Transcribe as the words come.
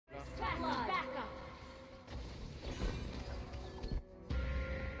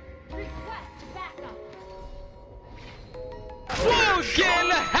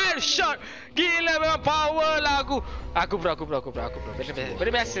Aku bro.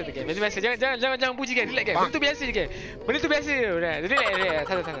 Benda biasa tu kan. Benda biasa. Jangan puji kan. Relax kan. Benda tu biasa je kan. Benda tu biasa je. Relax.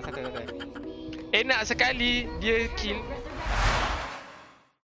 Santai. Enak sekali dia kill.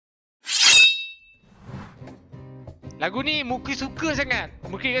 Lagu ni Muki suka sangat.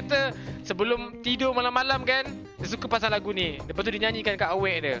 Muki kata sebelum tidur malam-malam kan, dia suka pasal lagu ni. Lepas tu dia nyanyikan kat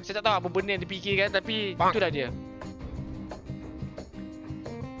awek dia. Saya tak tahu apa benda yang dia fikirkan, tapi itulah dia.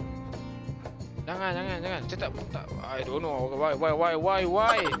 Jangan. Saya tak I don't know why.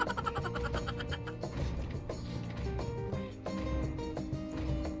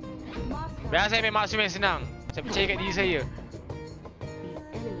 Biasa main maksud main senang. Saya percaya kat diri saya.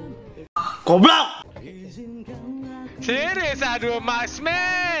 Goblok! Serius lah 2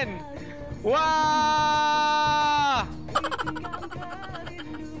 marksman. Wah.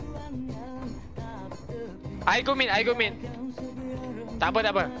 I go mid. Tak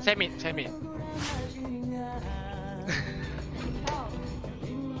apa. Saya mid.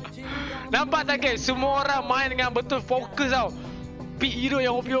 Nampak tak guys? Semua orang main dengan betul fokus tau. Pick hero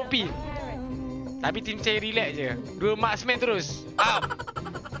yang OP. Tapi tim saya relax je. 2 marksman terus. Up.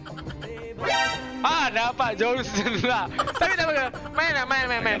 Dapat Johnson lah. Tapi tak apa. Main.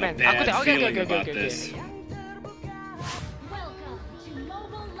 Aku tak. Okay.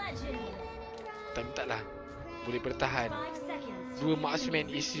 Tak lah. Boleh bertahan. 2 marksman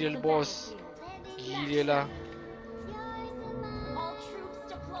Israel boss. Gila lah.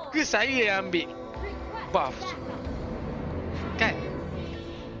 Ke saya yang ambil buff kan?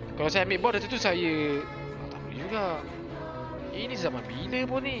 Kalau saya ambil buff dah tentu saya tak boleh juga. Ini zaman bila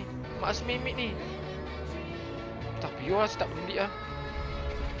pun ni marksman mid ni. Tapi saya tak peduli lah.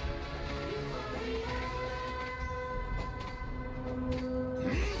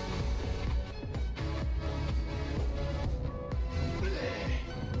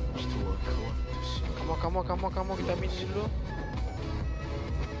 Come on, kita ambil ni dulu.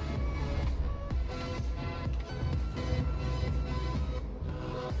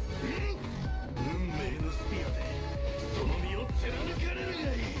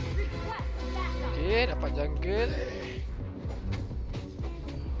 Okay, dapat jungle.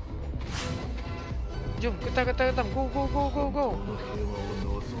 Jom, ketam. Go.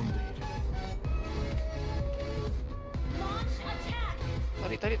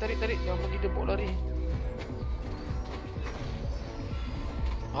 Tarik. Jangan pergi debok lari.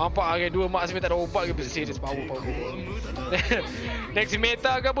 Nampak lagi 2 marksman tak ada obat ke? Serius power. Next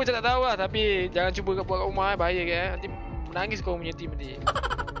meta ke apa saya tak tahu lah. Tapi jangan cuba buat kat rumah bahaya ke. Nanti menangis kau punya team nanti.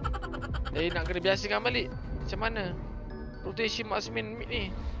 Nak kena biasakan balik. Macam mana rotation marksman mid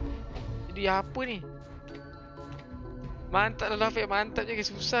ni? Jadi apa ni? Mantap lah Lafik. Mantap je.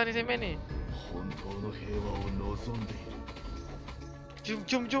 Susah ni saya main ni.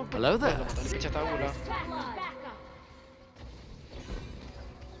 Jom. Hello there. Tak boleh pecah tahu lah.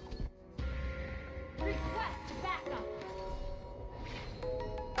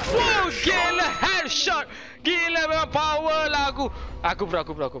 Wow, gila headshot. Gila memang power lah aku. Aku bro.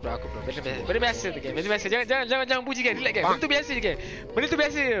 Benda biasa tu kan. Benda biasa. Jangan puji kan. Relax kan. Benda tu biasa je kan. Benda tu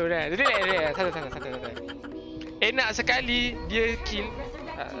biasa je. Relax. Santai. Enak sekali dia kill.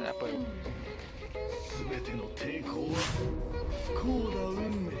 Apa?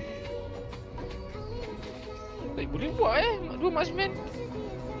 Boleh buat 2 marksman.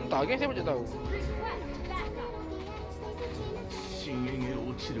 Entah kan saya macam tahu.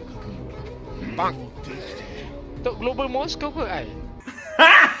 Bang. Tok Global Moscow ke ai?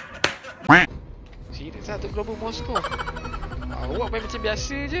 Serius lah Tok Global Moscow. Awak main macam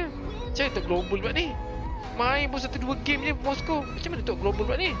biasa je. Macam Tok Global buat ni. Main pun 1-2 game je Moscow. Macam mana Tok Global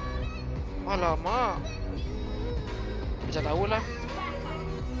buat ni? Alamak. Macam tahulah.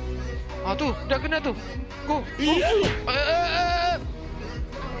 Tu, dah kena tu. Go.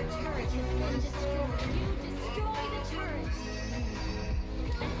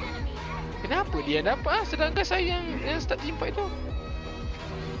 Kenapa dia dapat sedangkan saya yang start team fight tu?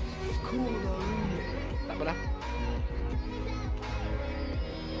 Tak apalah.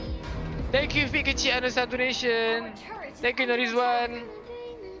 Thank you Fit kecil under saturation. Thank you Norizwan.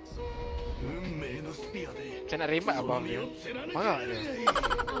 Macam nak remat abang dia. Marah dia.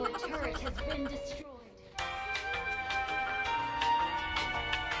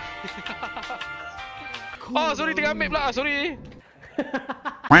 Oh sorry tengah ambil pula. Sorry.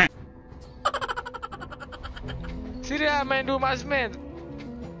 Serius main 2 marksman.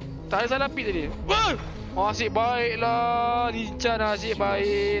 Tak ada salah pick tadi. Nasib baik lah. Lincah nasib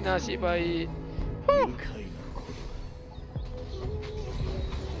baik.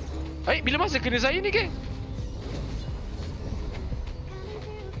 Bila masa kena saya ni ke?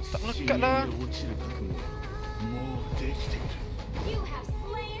 Tak melekat lah. You have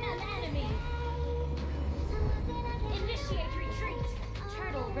slain an enemy. Initiate retreat.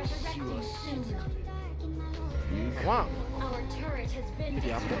 Turtle resurrecting soon. Mak, Our turret has been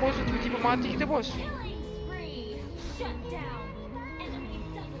jadi apa destroyed. bos? Tiba-tiba mati kita bos. Killing spree. Shut down. Enemy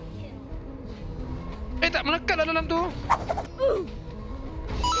double kill. Tak melekat lah dalam tu.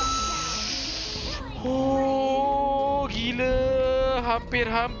 Oh, gila.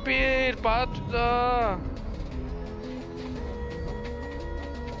 Hampir-hampir. Patut lah.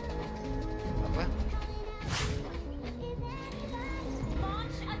 Apa?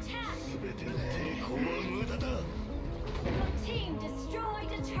 Launch attack. Your team destroyed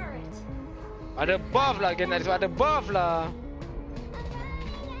a turret. Ada buff lah kena ada buff lah.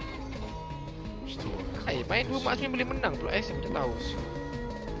 Main 2 marksman boleh menang pula saya tak tahu.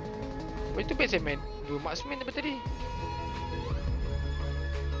 Oh, itu best saya main 2 marksman daripada tadi.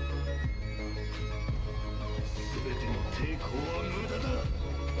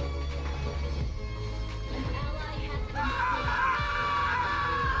 An ally has been slain.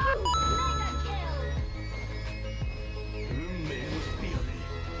 Mega kill.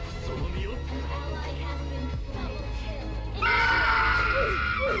 An ally has been double kill.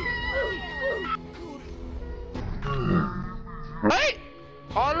 Hai!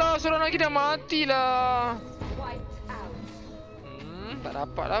 Alah, seorang lagi dah mati lah. Wiped out. Tak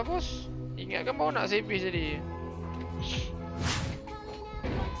dapat lah bos. Ingatkan baru nak save base tadi.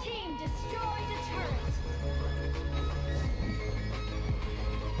 Your team destroyed a turret.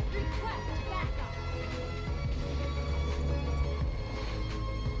 Request backup.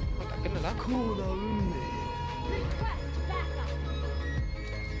 Oh, tak kena lah. Request backup.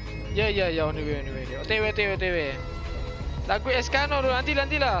 Ya, on the way. OTW. Lagu Escano tu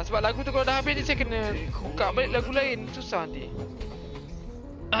nantilah. Sebab lagu tu kalau dah habis saya kena buka balik lagu lain. Susah nanti.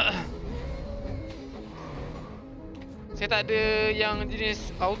 Saya tak ada yang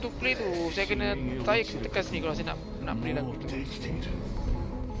jenis autoplay tu. Saya kena tekan sini kalau saya nak play lagu tu.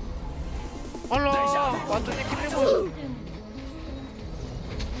 Alah, patutnya kena bos.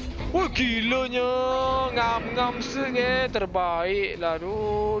 Oh, gilanya. Ngam-ngam se terbaik lah tu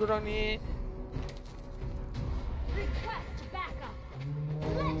orang ni. Request backup.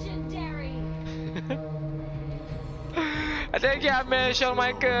 Legendary. Ada lagi Amel, Shawn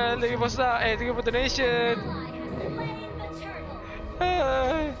Michael, lagi posta, lagi donation. Ally has slain the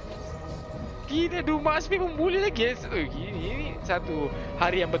turtle. Gila, 2 marksman pun boleh lagi. Ini satu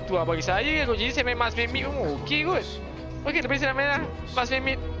hari yang bertuah bagi saya kot. Jadi saya main marksman mid pun okey kot. Okey, lepas saya nak main lah marksman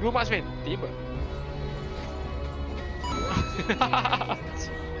mid, 2 marksman. Tiba.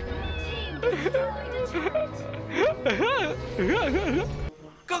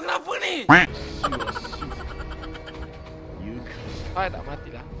 Kau kenapa ni? Tak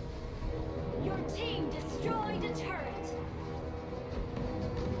matilah. Your team destroyed a turret.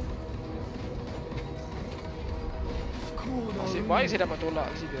 Nasib baik saya dapat tolak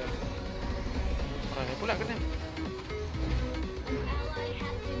si dia. Mana pula kena. An ally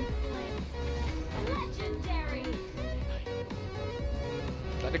has been slain. Legendary.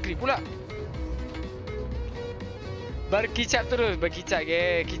 Tak ada grip pula. Berkicap terus,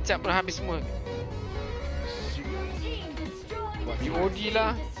 geng. Kicap pun habis semua. Your team destroyed Buat a BOD turret.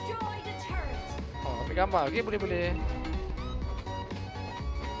 lah. Destroyed a turret. Oh, ambil gambar. Okey, boleh.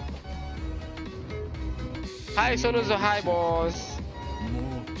 Hai Soloz, hai bos.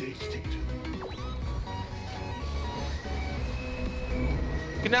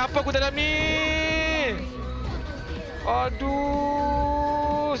 Kenapa aku dalam ni?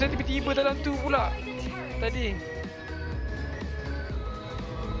 Aduh, saya tiba-tiba dalam tu pula tadi.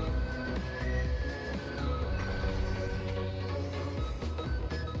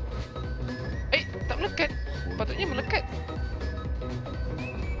 Tak melekat. Patutnya melekat.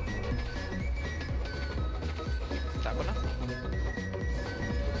 Tak apalah.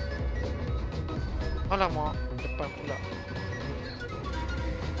 Alamak, depan pula.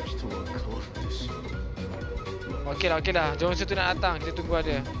 Okey lah. Johnson tu nak datang. Kita tunggu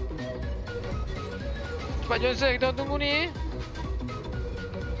ada. Cepat Johnson, kita tunggu ni.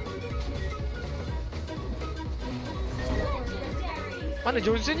 Mana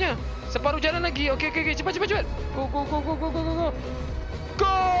Johnsonnya? Separuh jalan lagi. Okey. Cepat. Go.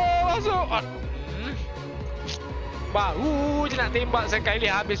 Go! Masuk. Baru je nak tembak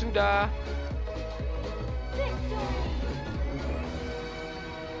sekali habis sudah.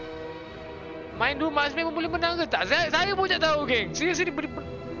 Main 2 marksman pun boleh menang ke tak? Saya pun tak tahu, geng. Seriously,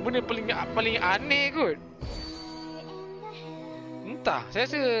 benda paling aneh kot. Entah, saya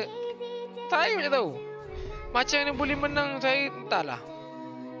rasa saya pun tak tahu. Macam mana boleh menang, saya entahlah.